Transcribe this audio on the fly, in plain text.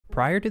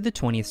Prior to the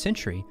 20th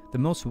century, the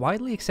most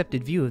widely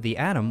accepted view of the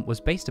atom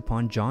was based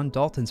upon John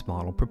Dalton's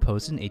model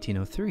proposed in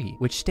 1803,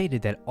 which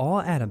stated that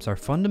all atoms are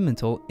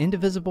fundamental,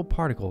 indivisible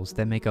particles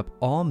that make up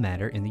all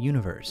matter in the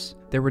universe.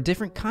 There were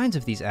different kinds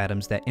of these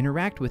atoms that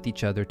interact with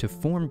each other to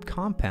form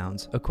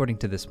compounds according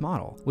to this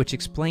model, which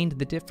explained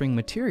the differing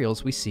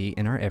materials we see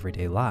in our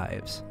everyday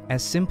lives.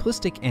 As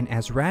simplistic and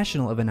as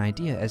rational of an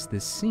idea as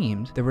this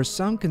seemed, there were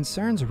some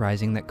concerns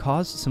arising that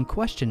caused some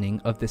questioning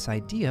of this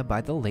idea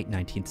by the late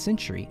 19th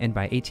century, and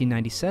by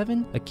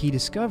 1897, a key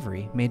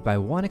discovery made by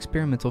one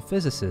experimental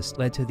physicist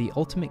led to the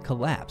ultimate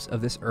collapse of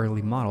this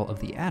early model of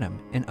the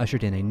atom and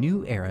ushered in a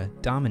new era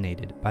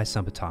dominated by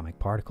subatomic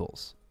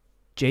particles.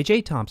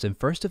 J.J. Thomson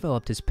first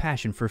developed his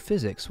passion for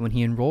physics when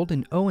he enrolled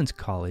in Owens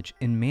College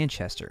in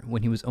Manchester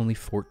when he was only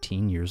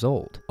 14 years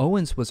old.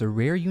 Owens was a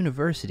rare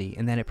university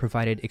in that it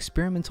provided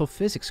experimental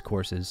physics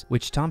courses,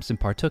 which Thomson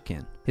partook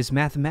in. His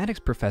mathematics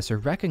professor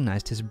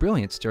recognized his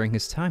brilliance during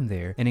his time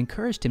there and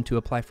encouraged him to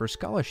apply for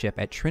scholarship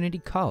at Trinity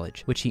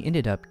College, which he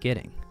ended up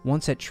getting.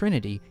 Once at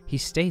Trinity, he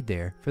stayed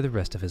there for the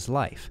rest of his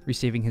life,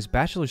 receiving his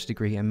bachelor's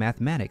degree in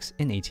mathematics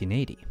in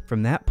 1880.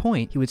 From that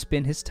point, he would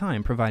spend his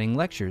time providing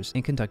lectures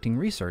and conducting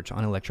research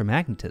on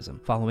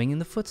electromagnetism, following in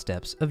the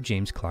footsteps of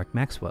James Clerk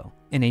Maxwell.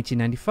 In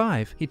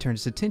 1895, he turned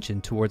his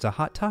attention towards a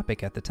hot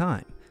topic at the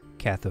time: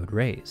 cathode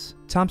rays.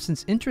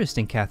 Thomson's interest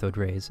in cathode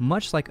rays,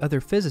 much like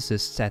other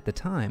physicists at the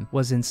time,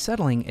 was in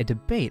settling a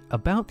debate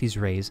about these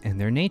rays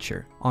and their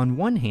nature. On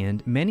one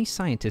hand, many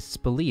scientists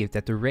believed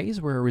that the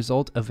rays were a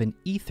result of an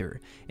ether,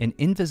 an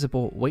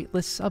invisible,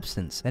 weightless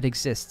substance that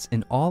exists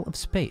in all of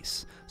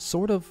space,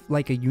 sort of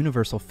like a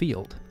universal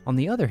field. On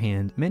the other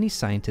hand, many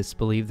scientists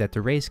believed that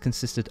the rays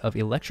consisted of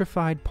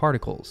electrified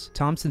particles.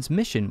 Thomson's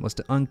mission was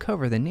to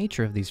uncover the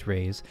nature of these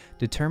rays,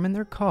 determine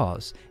their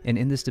cause, and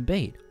end this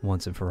debate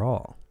once and for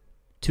all.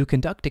 To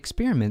conduct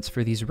experiments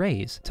for these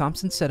rays,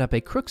 Thomson set up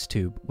a Crookes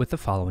tube with the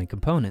following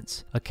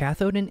components. A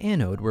cathode and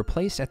anode were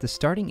placed at the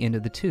starting end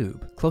of the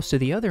tube. Close to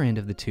the other end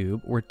of the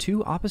tube were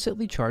two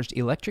oppositely charged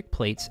electric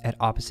plates at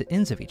opposite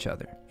ends of each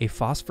other. A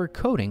phosphor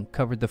coating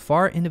covered the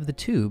far end of the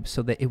tube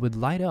so that it would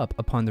light up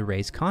upon the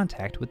ray's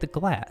contact with the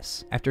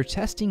glass. After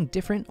testing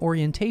different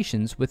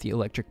orientations with the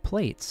electric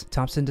plates,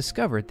 Thomson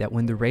discovered that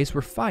when the rays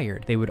were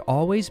fired, they would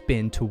always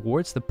bend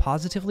towards the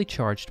positively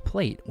charged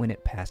plate when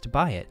it passed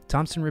by it.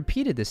 Thomson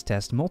repeated this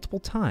test multiple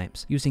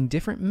times, using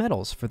different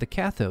metals for the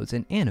cathodes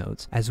and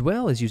anodes, as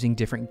well as using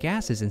different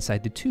gases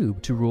inside the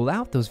tube to rule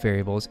out those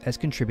variables as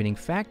contributing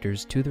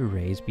factors to the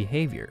ray's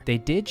behavior. They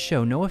did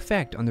show no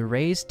effect on the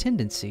ray's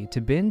tendency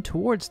to bend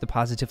towards the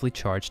positively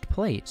charged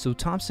plate, so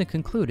Thomson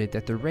concluded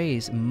that the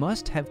rays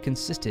must have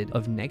consisted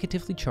of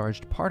negatively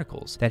charged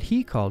particles that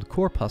he called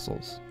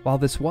corpuscles. While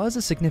this was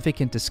a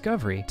significant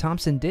discovery,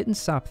 Thomson didn't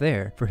stop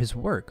there, for his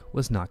work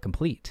was not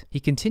complete. He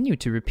continued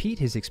to repeat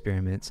his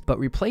experiments, but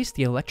replaced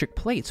the electric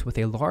plates with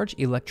a large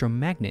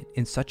electromagnet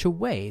in such a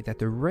way that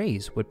the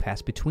rays would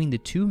pass between the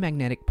two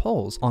magnetic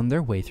poles on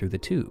their way through the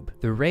tube.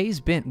 The rays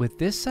bent with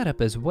this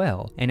setup as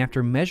well, and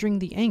after measuring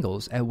the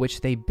angles at which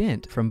they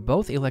bent from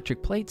both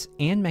electric plates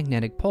and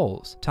magnetic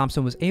poles,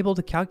 Thomson was able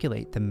to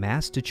calculate the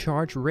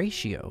mass-to-charge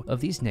ratio of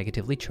these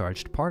negatively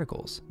charged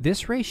particles.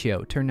 This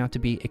ratio turned out to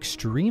be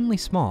extremely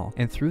small,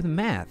 and through the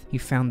math, he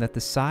found that the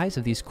size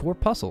of these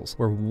corpuscles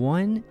were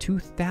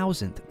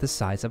 1/2000th the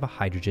size of a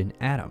hydrogen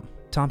atom.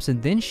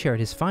 Thomson then shared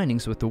his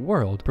findings with the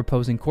world,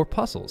 proposing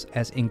corpuscles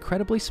as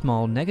incredibly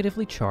small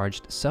negatively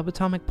charged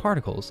subatomic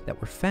particles that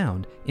were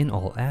found in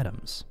all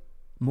atoms.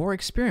 More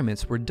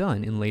experiments were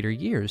done in later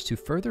years to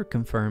further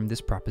confirm this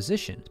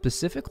proposition,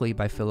 specifically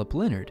by Philip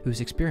Leonard, whose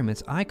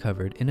experiments I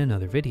covered in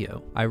another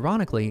video.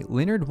 Ironically,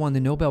 Leonard won the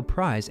Nobel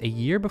Prize a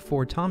year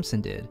before Thomson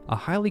did, a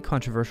highly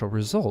controversial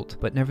result,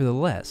 but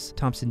nevertheless,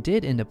 Thomson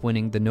did end up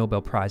winning the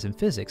Nobel Prize in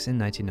Physics in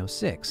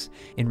 1906,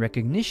 in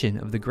recognition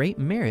of the great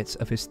merits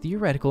of his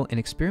theoretical and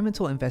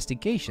experimental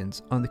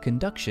investigations on the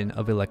conduction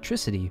of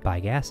electricity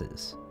by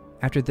gases.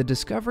 After the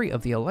discovery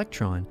of the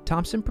electron,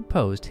 Thomson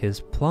proposed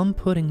his plum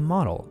pudding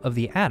model of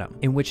the atom,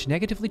 in which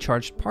negatively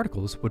charged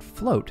particles would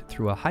float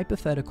through a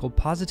hypothetical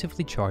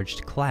positively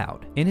charged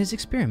cloud. In his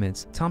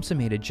experiments, Thomson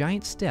made a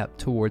giant step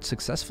towards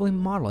successfully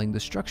modeling the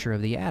structure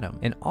of the atom,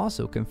 and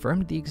also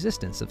confirmed the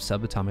existence of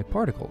subatomic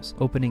particles,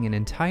 opening an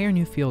entire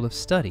new field of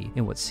study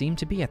in what seemed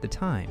to be at the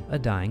time a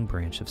dying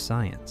branch of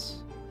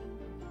science.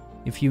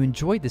 If you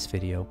enjoyed this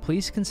video,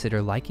 please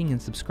consider liking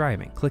and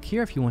subscribing. Click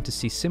here if you want to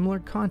see similar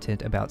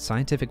content about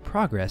scientific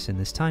progress in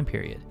this time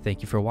period.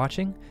 Thank you for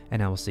watching,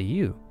 and I will see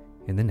you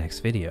in the next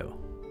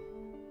video.